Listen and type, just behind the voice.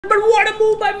But what a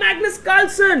move by Magnus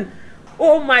Carlsen!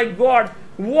 Oh my god,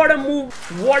 what a move,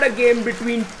 what a game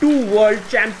between two world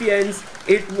champions.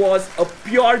 It was a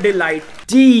pure delight.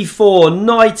 D4,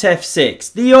 knight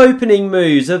f6, the opening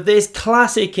moves of this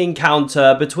classic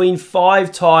encounter between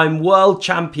five-time world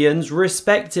champions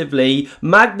respectively,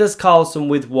 Magnus Carlsen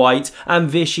with white and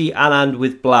Vishy Anand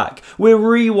with black. We're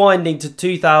rewinding to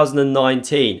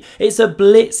 2019. It's a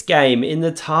Blitz game in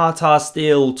the Tata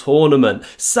Steel tournament.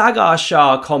 Sagar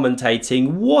Shah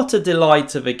commentating. What a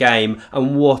delight of a game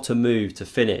and what a move to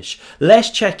finish. Let's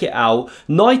check it out.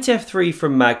 Knight f3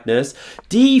 from Magnus,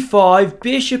 d5,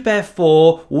 bishop f4.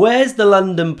 Where's the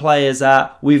London players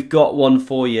at? We've got one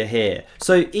for you here.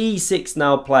 So e6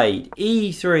 now played,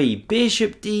 e3,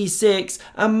 bishop d6,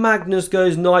 and Magnus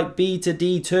goes knight b to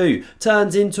d2.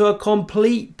 Turns into a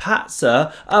complete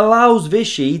patzer, allows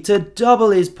Vishy to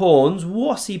double his pawns.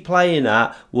 What's he playing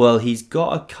at? Well, he's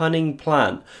got a cunning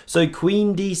plan. So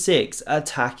queen d6,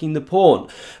 attacking the pawn.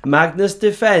 Magnus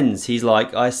defends. He's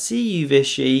like, I see you,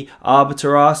 Vishy.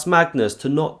 Arbiter asks Magnus to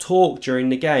not talk during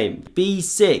the game.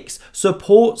 b6,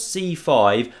 supports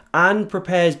c5 and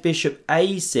prepares bishop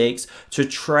a6 to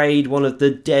trade one of the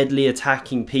deadly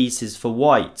attacking pieces for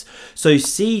white. So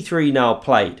c3 now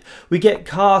played. We get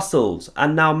castles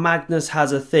and now Magnus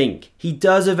has a think. He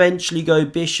does eventually go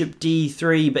bishop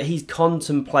d3, but he's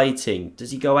contemplating.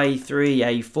 Does he go a3,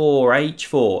 a4,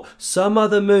 h4? Some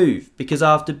other move, because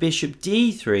after bishop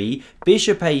d3,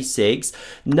 bishop a6,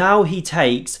 now he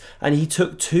takes, and he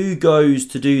took two goes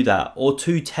to do that, or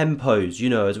two tempos, you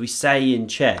know, as we say in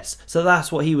chess. So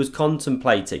that's what he was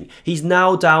contemplating. He's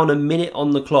now down a minute on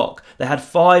the clock. They had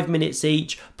 5 minutes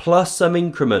each, plus some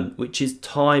increment, which is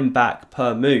time back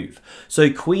per move.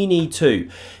 So queen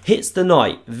e2, hits the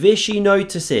knight. Vishy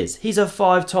notices. He's a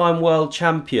 5-time world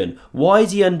champion. Why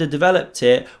has he underdeveloped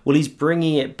it? Well, he's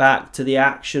bringing it back to the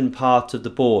action part of the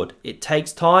board. It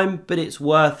takes time, but it's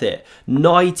worth it.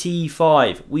 Knight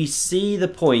e5. We see the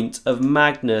point of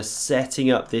Magnus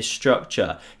setting up this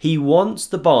structure. He wants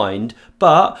the bind,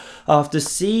 but after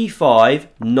c5,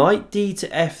 knight d to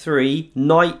f3,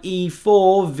 knight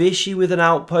e4, Vishy with an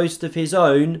outpost of his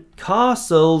own,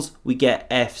 castles, we get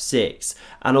f6.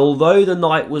 And although the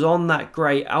knight was on that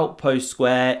great outpost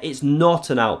square, it's not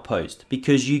an outpost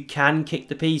because you can kick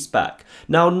the piece back.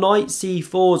 Now knight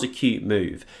c4 is a cute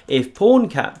move. If pawn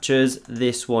captures,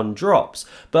 this one drops.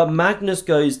 But Magnus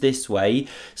goes this way,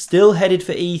 still headed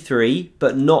for e3,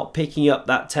 but not picking up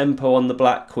that tempo on the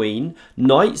black queen.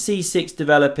 Knight c6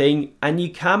 developing, and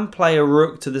you can play a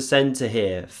rook to the centre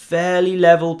here. Fairly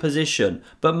level position,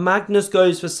 but Magnus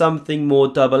goes for something more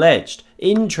double-edged.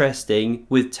 Interesting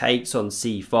with takes on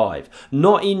c5.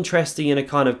 Not interesting in a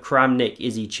kind of Kramnik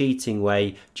is he cheating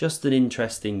way, just an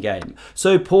interesting game.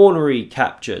 So pawn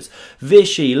recaptures.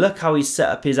 Vishy, look how he's set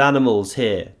up his animals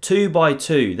here. 2 by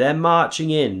 2, they're marching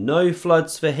in, no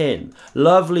floods for him.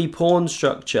 Lovely pawn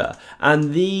structure,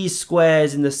 and these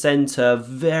squares in the centre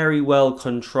very well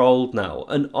controlled now,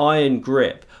 an iron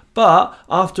grip. But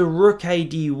after rook a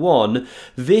d1,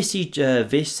 Vishy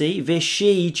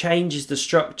changes the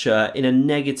structure in a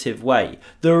negative way.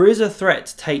 There is a threat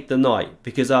to take the knight,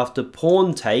 because after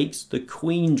pawn takes, the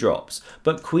queen drops.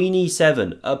 But queen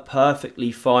e7, a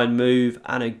perfectly fine move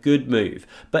and a good move.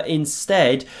 But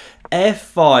instead,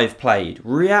 f5 played,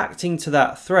 reacting to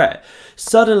that threat.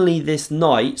 Suddenly this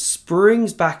knight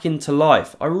springs back into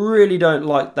life. I really don't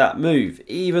like that move,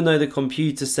 even though the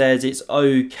computer says it's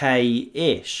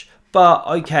okay-ish. But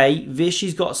okay,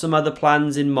 Vishy's got some other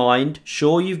plans in mind.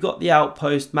 Sure, you've got the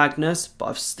outpost, Magnus, but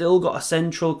I've still got a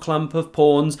central clump of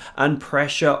pawns and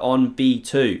pressure on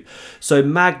b2. So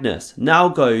Magnus now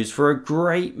goes for a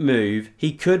great move.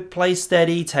 He could play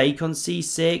steady, take on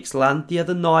c6, land the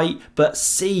other knight, but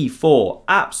c4,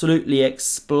 absolutely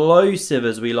explosive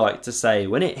as we like to say,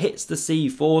 when it hits the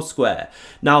c4 square.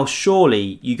 Now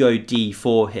surely you go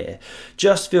d4 here.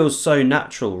 Just feels so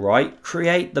natural, right?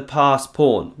 Create the passed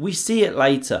pawn. We see it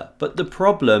later, but the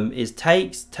problem is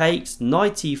takes,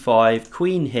 knight e5,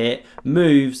 queen hit,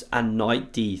 moves, and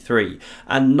knight d3.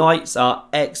 And knights are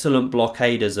excellent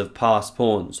blockaders of passed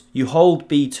pawns. You hold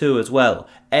b2 as well.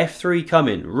 f3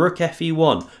 coming, rook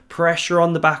fe1, pressure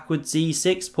on the backwards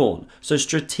e6 pawn. So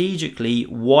strategically,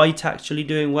 white actually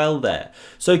doing well there.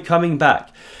 So coming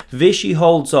back, Vishy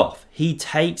holds off. He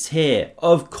takes here.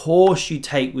 Of course you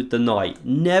take with the knight,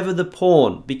 never the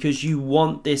pawn, because you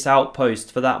want this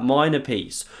outpost for that minor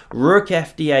piece. Rook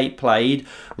fd8 played,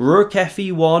 rook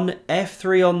fe1,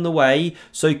 f3 on the way,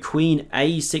 so queen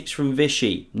a6 from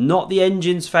Vishy. Not the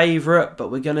engine's favourite,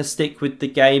 but we're going to stick with the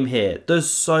game here. There's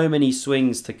so many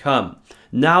swings to come.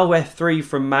 Now f3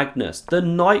 from Magnus. The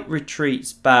knight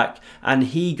retreats back and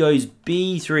he goes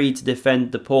b3 to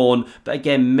defend the pawn. But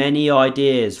again, many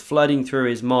ideas flooding through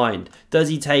his mind. Does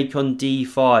he take on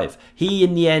d5? He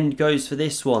in the end goes for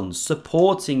this one,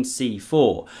 supporting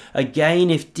c4. Again,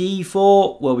 if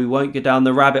d4, well, we won't go down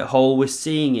the rabbit hole, we're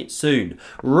seeing it soon.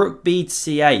 Rook b to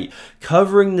c8,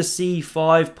 covering the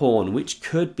c5 pawn, which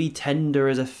could be tender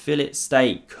as a fillet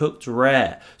steak, cooked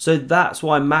rare. So that's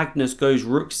why Magnus goes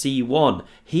rook c1.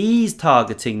 He's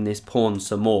targeting this pawn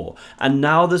some more. And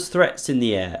now there's threats in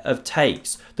the air of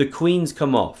takes. The queens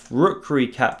come off, rook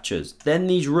recaptures, then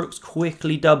these rooks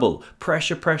quickly double.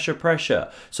 Pressure, pressure,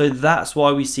 pressure. So that's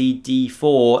why we see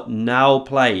d4 now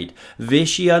played.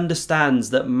 Vishy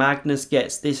understands that Magnus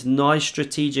gets this nice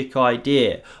strategic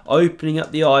idea, opening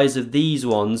up the eyes of these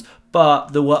ones, but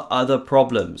there were other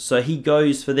problems. So he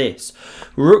goes for this.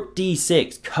 Rook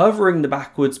d6, covering the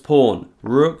backwards pawn.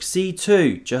 Rook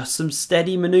c2, just some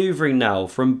steady manoeuvring now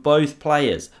from both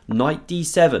players. Knight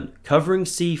d7, covering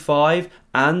c5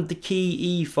 and the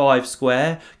key e5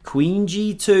 square. Queen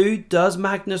g2, does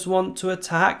Magnus want to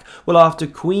attack? Well, after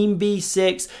queen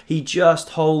b6, he just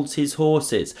holds his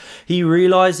horses. He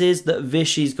realises that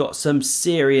Vishy's got some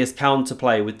serious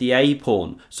counterplay with the a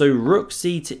pawn. So rook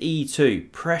c to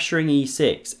e2, pressuring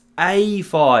e6.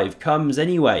 a5 comes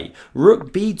anyway.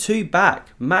 Rook b2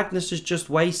 back. Magnus has just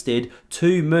wasted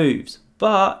 2 moves.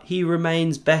 But he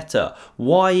remains better.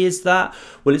 Why is that?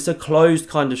 Well, it's a closed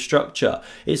kind of structure.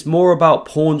 It's more about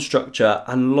pawn structure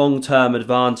and long-term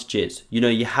advantages. You know,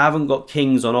 you haven't got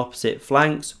kings on opposite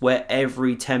flanks where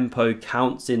every tempo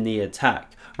counts in the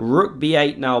attack. Rook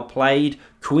b8 now played,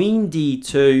 queen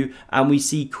d2, and we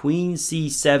see queen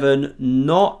c7,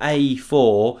 not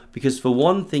a4, because for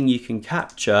one thing you can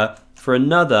capture, for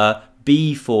another,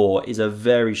 b4 is a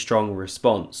very strong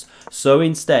response. So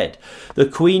instead, the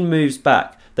queen moves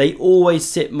back. They always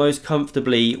sit most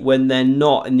comfortably when they're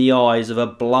not in the eyes of a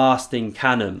blasting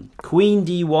cannon. Queen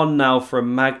d1 now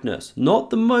from Magnus. Not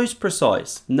the most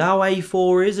precise. Now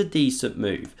a4 is a decent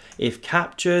move. If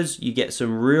captures, you get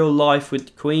some real life with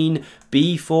the queen.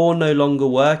 b4 no longer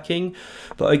working.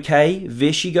 But okay,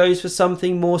 Vishy goes for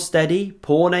something more steady.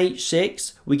 Pawn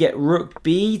h6. We get rook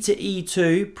b to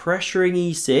e2, pressuring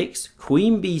e6.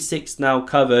 Queen b6 now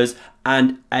covers,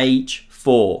 and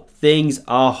h4. Things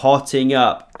are hotting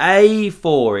up.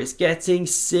 a4, it's getting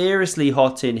seriously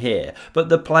hot in here, but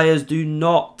the players do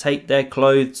not take their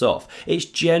clothes off. It's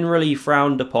generally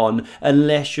frowned upon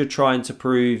unless you're trying to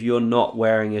prove you're not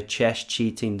wearing a chess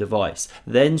cheating device.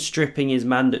 Then stripping is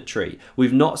mandatory.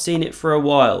 We've not seen it for a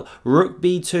while. Rook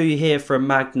b2 here from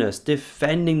Magnus,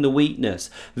 defending the weakness.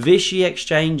 Vishy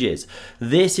exchanges.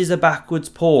 This is a backwards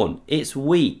pawn. It's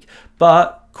weak,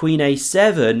 but queen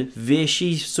a7,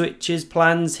 Vishy switches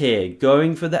plans here,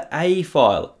 going for the a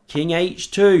file. King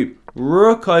h2,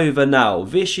 rook over now.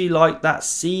 Vishy like that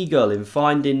seagull in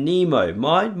Finding Nemo.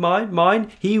 Mine, mine, mine.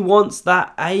 He wants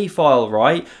that a file,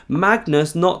 right?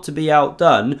 Magnus, not to be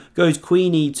outdone, goes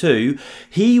queen e2.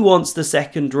 He wants the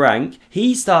second rank.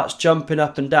 He starts jumping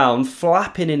up and down,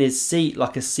 flapping in his seat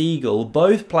like a seagull.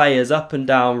 Both players up and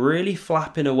down, really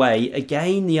flapping away.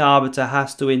 Again, the arbiter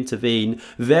has to intervene.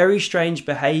 Very strange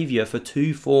behaviour for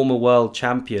two former world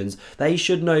champions. They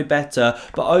should know better,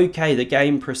 but okay, the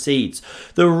game proceeds.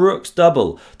 The rooks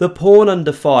double, the pawn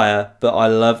under fire, but I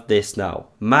love this now.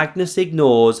 Magnus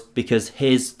ignores because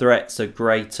his threats are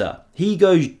greater. He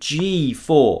goes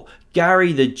g4.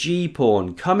 Gary the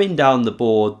g-pawn coming down the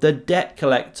board. The debt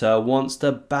collector wants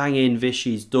to bang in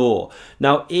Vishy's door.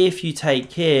 Now if you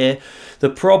take here, the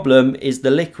problem is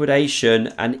the liquidation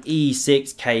and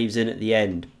e6 caves in at the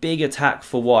end. Big attack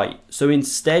for white. So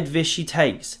instead Vishy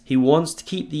takes. He wants to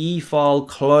keep the e-file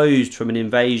closed from an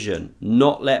invasion,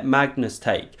 not let Magnus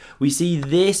take. We see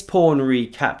this pawn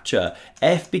recapture.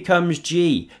 F becomes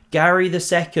g. Gary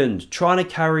II trying to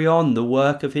carry on the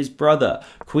work of his brother.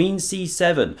 Queen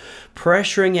c7,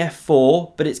 pressuring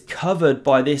f4, but it's covered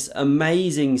by this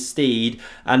amazing steed.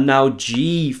 And now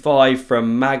g5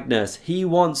 from Magnus. He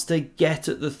wants to get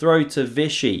at the throat of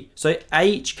Vishy. So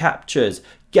h captures.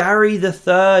 Gary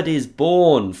III is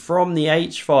born from the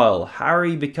H-file,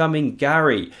 Harry becoming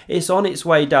Gary. It's on its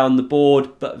way down the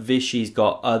board, but Vishy's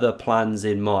got other plans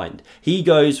in mind. He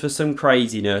goes for some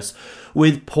craziness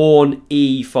with pawn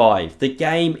E5. The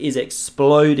game is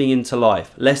exploding into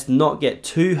life. Let's not get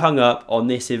too hung up on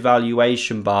this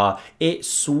evaluation bar. It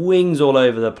swings all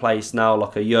over the place now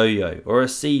like a yo-yo or a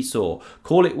seesaw.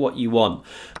 Call it what you want.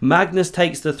 Magnus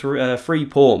takes the free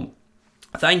pawn.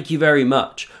 Thank you very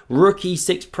much. Rook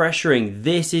e6 pressuring.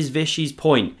 This is Vishy's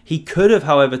point. He could have,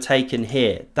 however, taken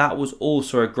here. That was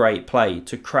also a great play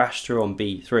to crash through on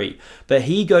b3. But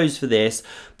he goes for this,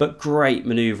 but great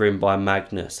manoeuvring by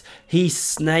Magnus. He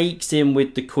snakes in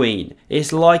with the queen.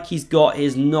 It's like he's got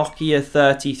his Nokia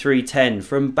 3310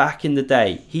 from back in the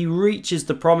day. He reaches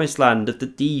the promised land of the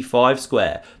d5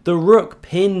 square. The rook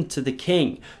pinned to the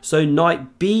king. So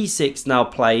knight b6 now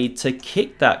played to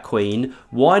kick that queen.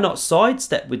 Why not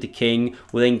sidestep with the king?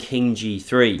 Well, then king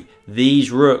g3. These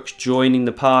rooks joining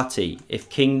the party. If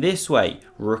king this way,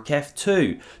 rook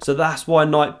f2. So that's why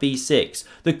knight b6.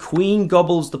 The queen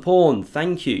gobbles the pawn.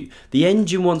 Thank you. The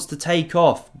engine wants to take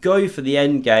off. Go for the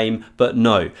end game, but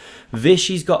no.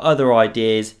 Vishy's got other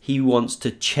ideas. He wants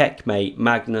to checkmate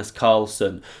Magnus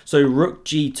Carlsen. So rook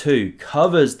g2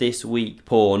 covers this weak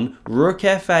pawn. Rook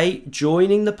f8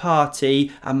 joining the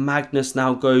party, and Magnus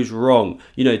now goes wrong.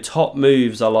 You know, top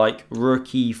moves are like rook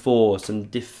e4, some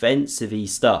defensive-y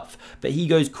stuff. But he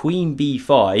goes queen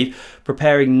b5,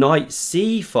 preparing knight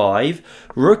c5,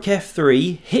 rook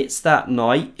f3, hits that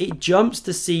knight, it jumps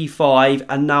to c5,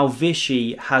 and now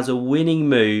Vishy has a winning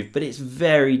move, but it's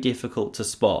very difficult to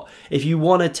spot. If you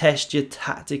want to test your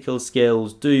tactical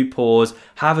skills, do pause,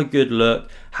 have a good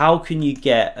look. How can you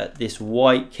get at this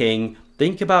white king?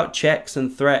 Think about checks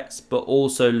and threats, but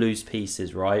also loose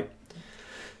pieces, right?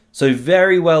 So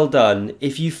very well done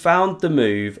if you found the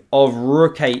move of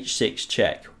rook h6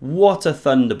 check. What a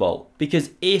thunderbolt,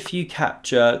 because if you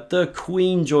capture, the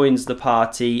queen joins the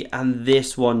party and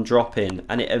this one drop in,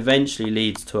 and it eventually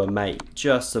leads to a mate.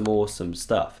 Just some awesome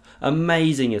stuff.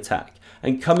 Amazing attack.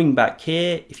 And coming back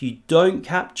here, if you don't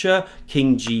capture,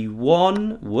 king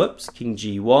g1, king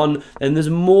g1, then there's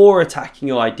more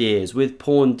attacking ideas with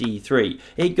pawn d3.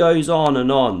 It goes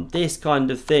on, this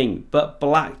kind of thing, but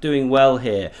black doing well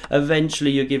here. Eventually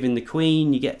you're giving the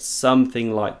queen, you get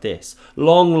something like this.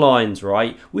 Long lines,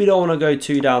 right? We don't want to go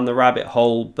too down the rabbit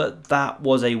hole, but that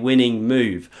was a winning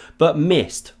move. But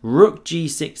missed. Rook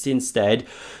g6 instead.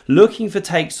 Looking for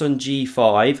takes on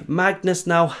g5. Magnus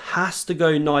now has to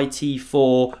go knight e4,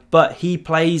 but he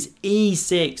plays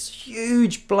e6.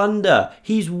 Huge blunder.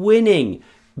 He's winning.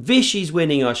 Vishy's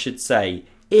winning, I should say.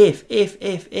 If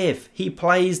he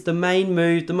plays the main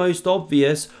move, the most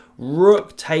obvious,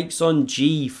 rook takes on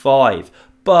g5.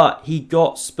 But he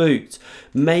got spooked.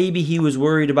 Maybe he was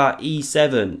worried about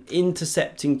e7,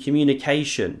 intercepting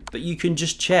communication. But you can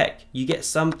just check. You get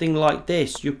something like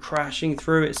this. You're crashing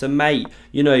through. It's a mate.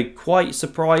 You know, quite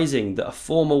surprising that a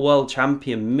former world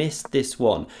champion missed this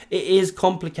one. It is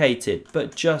complicated,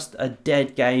 but just a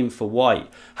dead game for white.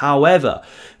 However,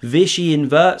 Vishy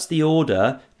inverts the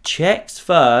order, checks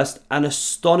first, and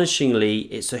astonishingly,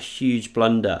 it's a huge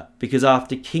blunder. Because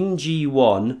after king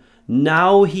g1,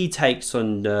 now he takes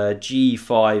on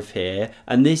g5 here,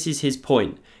 and this is his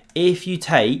point. If you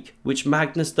take, which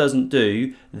Magnus doesn't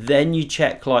do, then you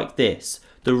check like this.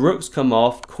 The rooks come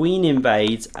off, queen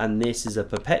invades, and this is a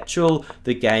perpetual.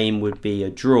 The game would be a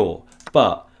draw.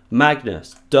 But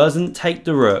Magnus doesn't take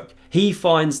the rook. He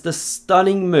finds the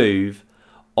stunning move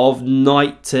of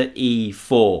knight to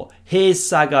e4. Here's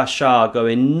Sagar Shah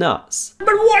going nuts.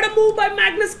 But what a move by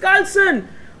Magnus Carlsen!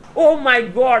 Oh my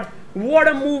god! What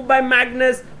a move by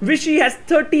Magnus. Vishy has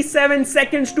 37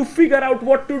 seconds to figure out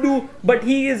what to do, but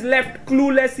he is left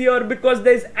clueless here because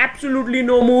there's absolutely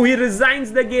no move. He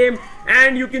resigns the game,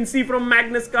 and you can see from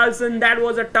Magnus Carlsen that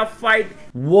was a tough fight.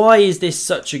 Why is this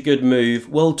such a good move?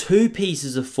 Well, two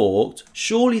pieces are forked.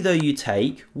 Surely though you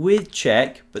take with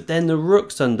check, but then the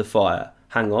rook's under fire.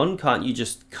 Hang on, can't you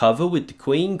just cover with the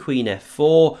queen, queen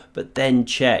f4, but then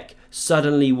check?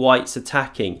 Suddenly white's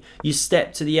attacking. You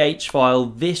step to the h-file,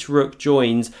 this rook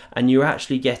joins, and you're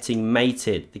actually getting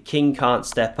mated. The king can't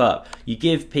step up. You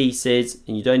give pieces,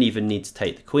 and you don't even need to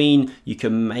take the queen. You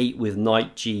can mate with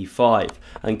knight g5.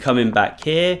 And coming back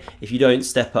here, if you don't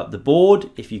step up the board,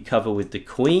 if you cover with the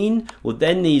queen, well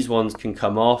then these ones can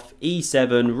come off.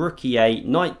 e7, rook e8,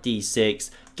 knight d6,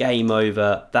 game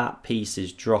over. That piece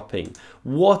is dropping.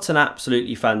 What an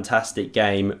absolutely fantastic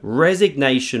game.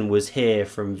 Resignation was here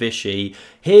from Vishy.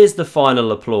 Here's the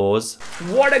final applause.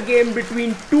 What a game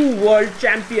between two world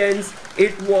champions.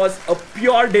 It was a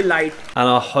pure delight. And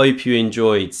I hope you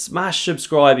enjoyed. Smash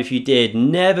subscribe if you did.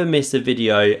 Never miss a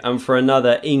video. And for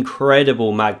another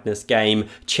incredible Magnus game,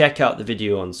 check out the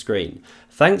video on screen.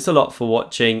 Thanks a lot for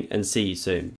watching and see you soon.